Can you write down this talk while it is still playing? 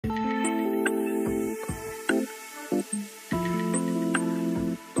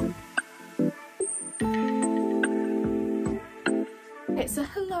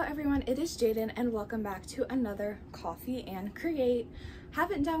Hello everyone, it is Jaden and welcome back to another Coffee and Create.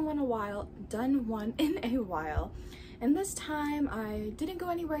 Haven't done one in a while. And this time I didn't go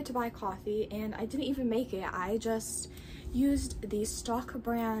anywhere to buy coffee and I didn't even make it. I just used the stock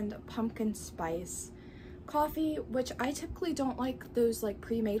brand pumpkin spice coffee, which I typically don't like those like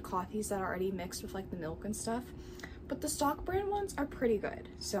pre-made coffees that are already mixed with like the milk and stuff. But the stock brand ones are pretty good.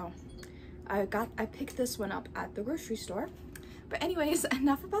 So I picked this one up at the grocery store. But anyways,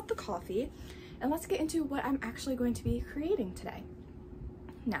 enough about the coffee, and let's get into what I'm actually going to be creating today.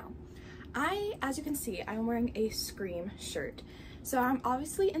 Now, as you can see, I'm wearing a Scream shirt. So I'm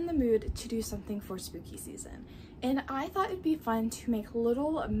obviously in the mood to do something for spooky season. And I thought it'd be fun to make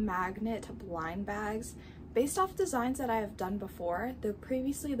little magnet blind bags based off designs that I have done before, though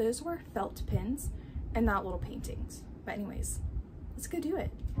previously those were felt pins and not little paintings. But anyways, let's go do it.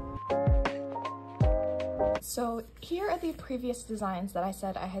 So here are the previous designs that I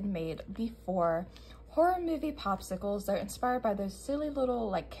said I had made before. Horror movie popsicles. They're inspired by those silly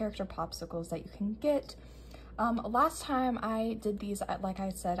little like character popsicles that you can get. Last time I did these, like I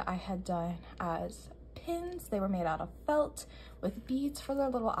said, I had done as pins. They were made out of felt with beads for their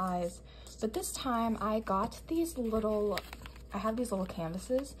little eyes. But this time I got these little, I have these little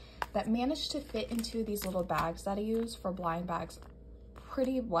canvases that managed to fit into these little bags that I use for blind bags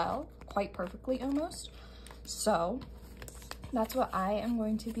pretty well, quite perfectly almost. So that's what I am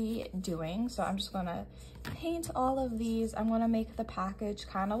going to be doing. So I'm just gonna paint all of these. I'm gonna make the package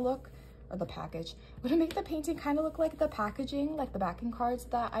kind of look, or the package, I'm gonna make the painting kind of look like the packaging, like the backing cards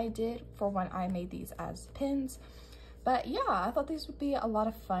that I did for when I made these as pins. But yeah, I thought these would be a lot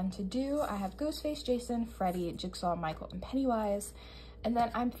of fun to do. I have Ghostface, Jason, Freddy, Jigsaw, Michael, and Pennywise. And then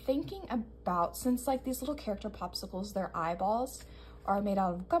I'm thinking about, since like these little character popsicles, their eyeballs are made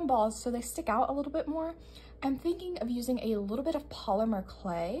out of gumballs, so they stick out a little bit more. I'm thinking of using a little bit of polymer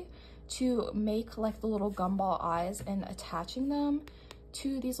clay to make like the little gumball eyes and attaching them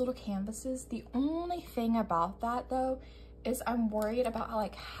to these little canvases. The only thing about that though is I'm worried about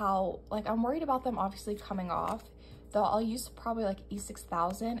I'm worried about them obviously coming off. Though I'll use probably like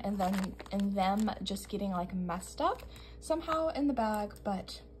E6000 and them just getting like messed up somehow in the bag,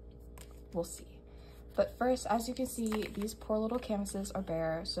 but we'll see. But first, as you can see, these poor little canvases are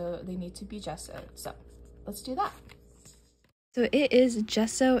bare, so they need to be gessoed. So let's do that. So it is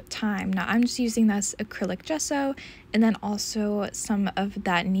gesso time. Now I'm just using this acrylic gesso and then also some of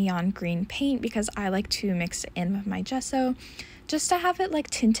that neon green paint because I like to mix it in with my gesso just to have it like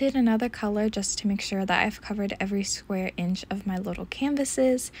tinted another color, just to make sure that I've covered every square inch of my little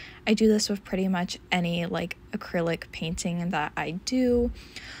canvases. I do this with pretty much any like acrylic painting that I do.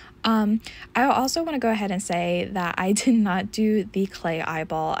 I also want to go ahead and say that I did not do the clay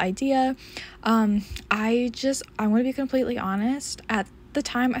eyeball idea. I want to be completely honest. At the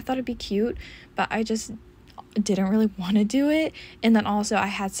time, I thought it'd be cute, but I just didn't really want to do it. And then also I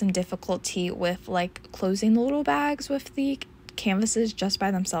had some difficulty with like closing the little bags with the canvases just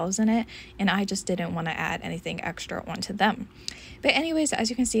by themselves in it, and I just didn't want to add anything extra onto them. But anyways,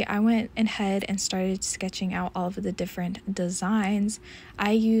 as you can see, I went ahead and started sketching out all of the different designs.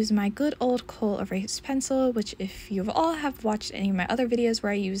 I use my good old Kohl erase pencil, which if you all have watched any of my other videos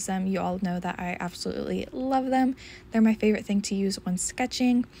where I use them, you all know that I absolutely love them. They're my favorite thing to use when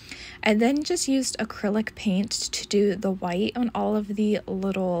sketching. I then just used acrylic paint to do the white on all of the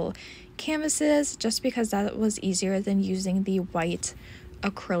little canvases, just because that was easier than using the white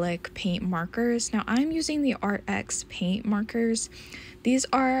acrylic paint markers. Now I'm using the Art X paint markers. These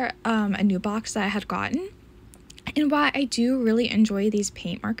are a new box that I had gotten, and why I do really enjoy these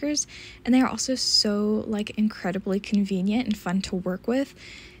paint markers, and they are also so like incredibly convenient and fun to work with.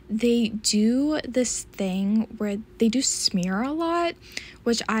 They do this thing where they do smear a lot,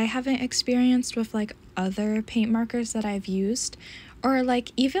 which I haven't experienced with like other paint markers that I've used, or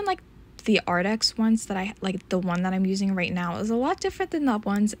like even like the Art X ones that I like. The one that I'm using right now is a lot different than the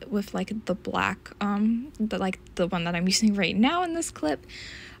ones with like the black the one that I'm using right now in this clip.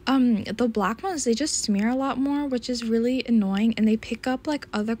 The black ones, they just smear a lot more, which is really annoying, and they pick up like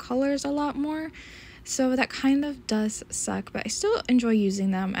other colors a lot more, so that kind of does suck. But I still enjoy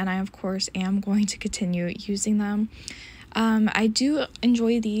using them, and I of course am going to continue using them. I do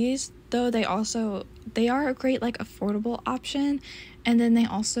enjoy these though. They are a great like affordable option. And then they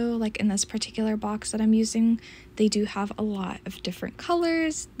also, like in this particular box that I'm using, they do have a lot of different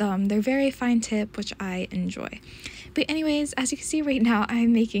colors. They're very fine tip, which I enjoy. But anyways, as you can see right now,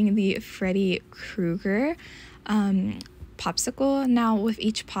 I'm making the Freddy Krueger popsicle. Now with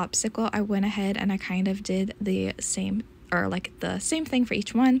each popsicle, I went ahead and I kind of did the same, or like the same thing for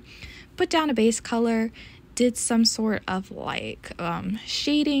each one. Put down a base color did some sort of like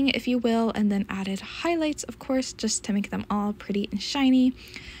shading, if you will, and then added highlights, of course, just to make them all pretty and shiny.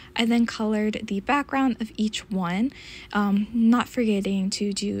 I then colored the background of each one, not forgetting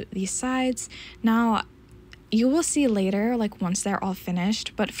to do the sides. Now, you will see later, like once they're all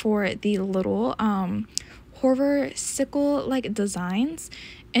finished, but for the little Horrorsicle like designs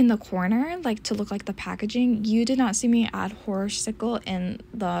in the corner, like to look like the packaging, you did not see me add Horrorsicle in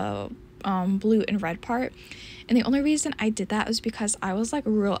the blue and red part. And the only reason I did that was because I was like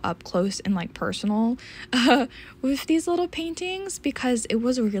real up close and like personal with these little paintings, because it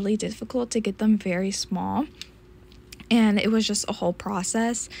was really difficult to get them very small. And it was just a whole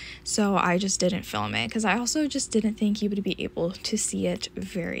process, so I just didn't film it because I also just didn't think you would be able to see it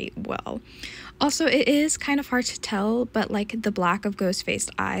very well. Also, it is kind of hard to tell, but like the black of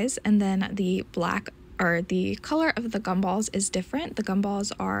ghost-faced eyes and then the black, or the color of the gumballs is different. The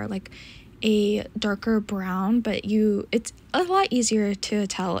gumballs are like a darker brown, but it's a lot easier to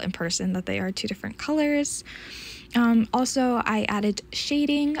tell in person that they are two different colors. Also, I added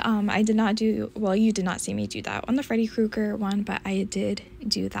shading. I did not do, well, you did not see me do that on the Freddy Krueger one, but I did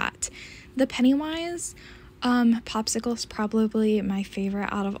do that. The Pennywise popsicle is probably my favorite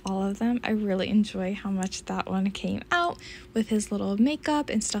out of all of them. I really enjoy how much that one came out with his little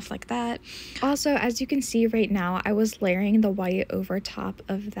makeup and stuff like that. Also, as you can see right now, I was layering the white over top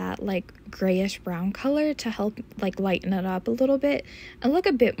of that like grayish brown color to help like lighten it up a little bit and look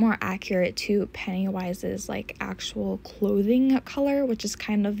a bit more accurate to Pennywise's like actual clothing color, which is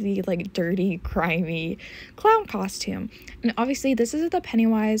kind of the like dirty, grimy clown costume. And obviously this is the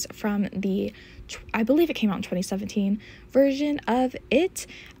Pennywise from the, I believe it came out in 2017 version of it,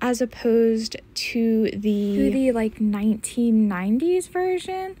 as opposed to the like 1990s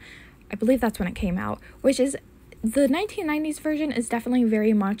version. I believe that's when it came out, which is, the 1990s version is definitely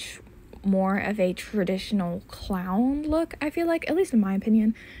very much more of a traditional clown look, I feel like, at least in my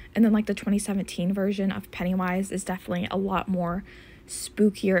opinion. And then like the 2017 version of Pennywise is definitely a lot more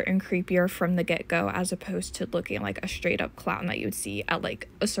spookier and creepier from the get-go, as opposed to looking like a straight up clown that you would see at like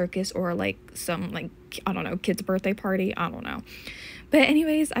a circus or like some like, I don't know, kid's birthday party, I don't know. But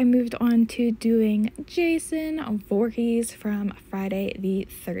anyways, I moved on to doing Jason Voorhees from Friday the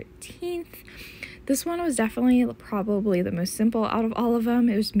 13th. This one was definitely probably the most simple out of all of them.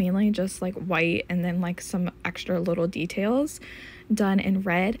 It was mainly just like white and then like some extra little details done in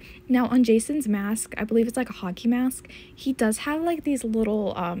red. Now on Jason's mask, I believe it's like a hockey mask, he does have like these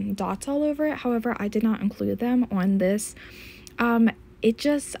little dots all over it. However, I did not include them on this.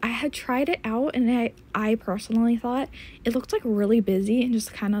 I had tried it out and I personally thought it looked like really busy and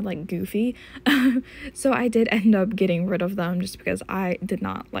just kind of like goofy. So I did end up getting rid of them just because I did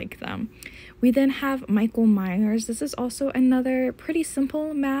not like them. We then have Michael Myers. This is also another pretty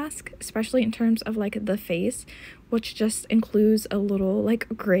simple mask, especially in terms of like the face, which just includes a little like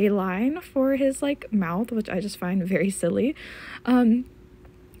gray line for his like mouth, which I just find very silly.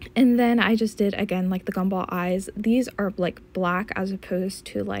 And then I just did, again, like the gumball eyes. These are like black as opposed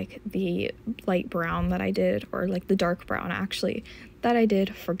to like the light brown that I did, or like the dark brown actually, that I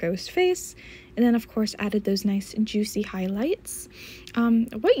did for Ghostface. And then of course added those nice juicy highlights.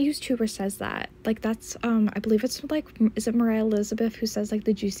 What YouTuber says that? Like that's, I believe it's like, is it Mariah Elizabeth who says like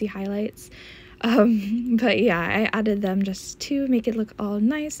the juicy highlights? But yeah, I added them just to make it look all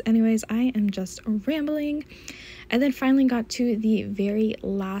nice. Anyways, I am just rambling. And then finally got to the very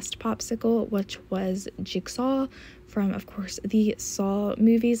last popsicle, which was Jigsaw from, of course, the Saw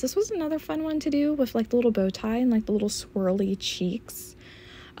movies. This was another fun one to do with like the little bow tie and like the little swirly cheeks.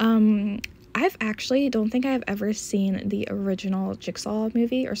 I've actually don't think I've ever seen the original Jigsaw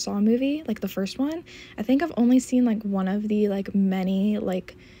movie or Saw movie, like the first one. I think I've only seen like one of the like many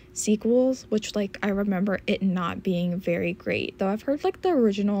like sequels, which like I remember it not being very great, though I've heard like the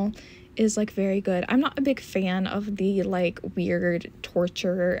original is like very good. I'm not a big fan of the like weird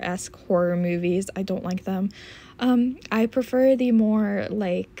torture-esque horror movies. I don't like them. I prefer the more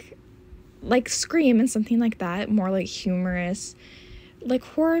like Scream and something like that, more like humorous like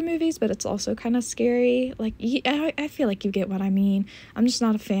horror movies, but it's also kind of scary. Like I feel like you get what I mean. I'm just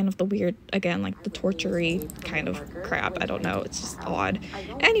not a fan of the weird, again, like the torture-y kind of crap. I don't know, it's just odd.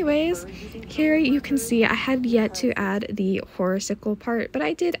 Anyways, here you can see I had yet to add the Horrorsicle part, but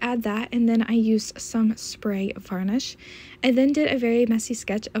I did add that, and then I used some spray varnish. I then did a very messy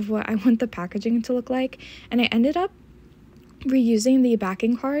sketch of what I want the packaging to look like, and I ended up reusing the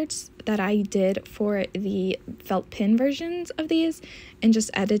backing cards that I did for the felt pin versions of these and just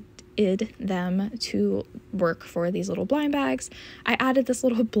them to work for these little blind bags. I added this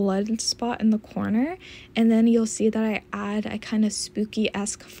little blood spot in the corner, and then you'll see that I add a kind of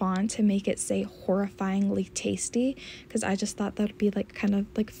spooky-esque font to make it say horrifyingly tasty, because I just thought that would be like kind of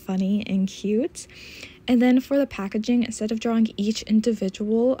like funny and cute. And then for the packaging, instead of drawing each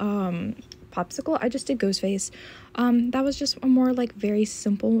individual popsicle, I just did Ghostface. That was just a more like very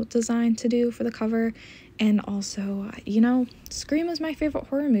simple design to do for the cover. And also, you know, Scream is my favorite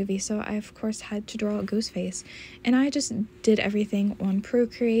horror movie, so I of course had to draw a Ghostface. And I just did everything on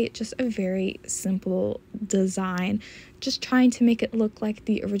Procreate, just a very simple design, just trying to make it look like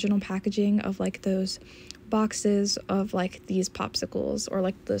the original packaging of like those boxes of like these popsicles, or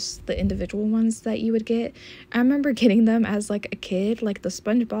like the individual ones that you would get. I remember getting them as like a kid, like the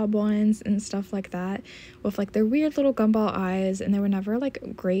SpongeBob ones and stuff like that, with like their weird little gumball eyes, and they were never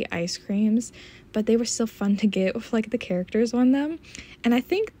like great ice creams, but they were still fun to get with like the characters on them. And I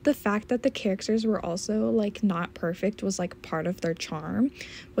think the fact that the characters were also like not perfect was like part of their charm,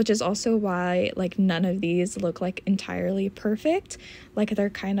 which is also why like none of these look like entirely perfect. Like they're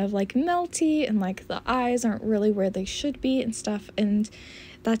kind of like melty, and like the eyes aren't really where they should be and stuff, and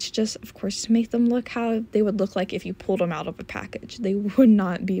that's just of course to make them look how they would look like if you pulled them out of a package. They would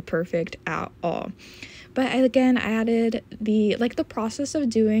not be perfect at all. But again, I added the process of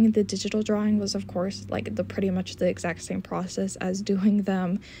doing the digital drawing was of course like pretty much the exact same process as doing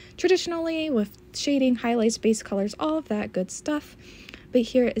them traditionally, with shading, highlights, base colors, all of that good stuff. But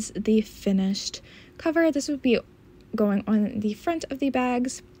here is the finished cover. This would be going on the front of the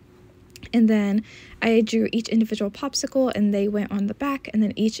bags. And then I drew each individual popsicle, and they went on the back, and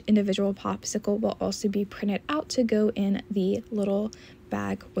then each individual popsicle will also be printed out to go in the little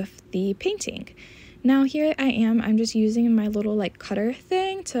bag with the painting. Now here I'm just using my little like cutter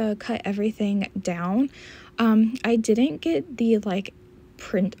thing to cut everything down. I didn't get the like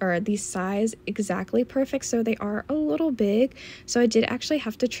print or the size exactly perfect, so they are a little big, so I did actually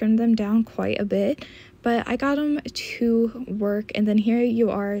have to trim them down quite a bit, but I got them to work. And then here you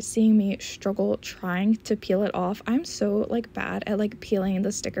are seeing me struggle trying to peel it off. I'm so like bad at like peeling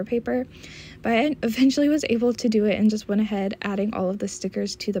the sticker paper, but I eventually was able to do it, and just went ahead adding all of the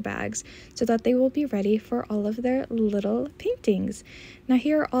stickers to the bags so that they will be ready for all of their little paintings. Now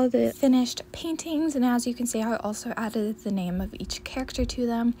here are all the finished paintings, and as you can see, I also added the name of each character to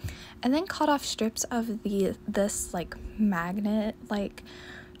them, and then cut off strips of this like magnet like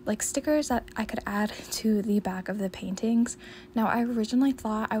stickers that I could add to the back of the paintings. Now I originally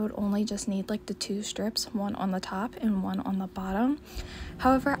thought I would only just need like the 2 strips, one on the top and one on the bottom.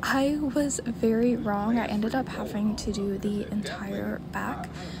 However, I was very wrong. I ended up having to do the entire back,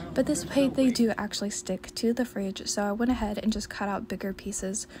 but this way they do actually stick to the fridge, so I went ahead and just cut out bigger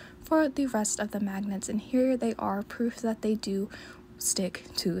pieces for the rest of the magnets, and here they are, proof that they do stick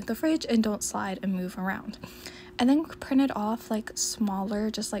to the fridge and don't slide and move around. And then printed off like smaller,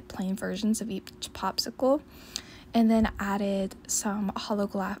 just like plain versions of each popsicle, and then added some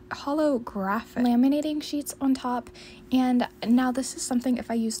holographic laminating sheets on top. And now this is something, if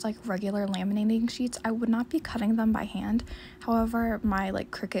I used like regular laminating sheets, I would not be cutting them by hand. However, my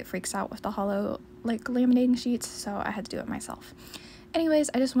like Cricut freaks out with the hollow like laminating sheets, so I had to do it myself. Anyways,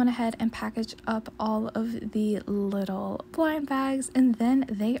 I just went ahead and packaged up all of the little blind bags, and then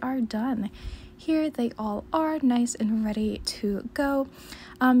they are done. Here they all are, nice and ready to go.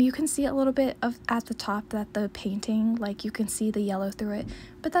 You can see a little bit of at the top that the painting, like you can see the yellow through it,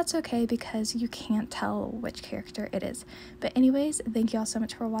 but that's okay because you can't tell which character it is. But anyways, thank you all so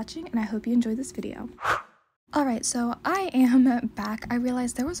much for watching, and I hope you enjoyed this video. Alright, so I am back. I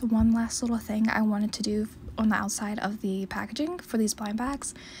realized there was one last little thing I wanted to do on the outside of the packaging for these blind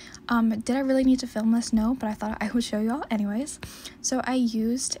bags. Did I really need to film this? No, but I thought I would show y'all anyways. So I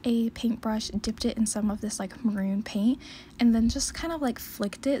used a paintbrush, dipped it in some of this like maroon paint, and then just kind of like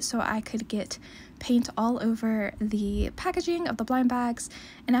flicked it so I could get paint all over the packaging of the blind bags.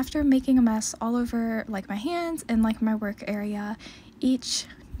 And after making a mess all over like my hands and like my work area, each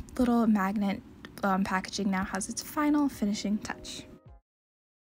little magnet packaging now has its final finishing touch.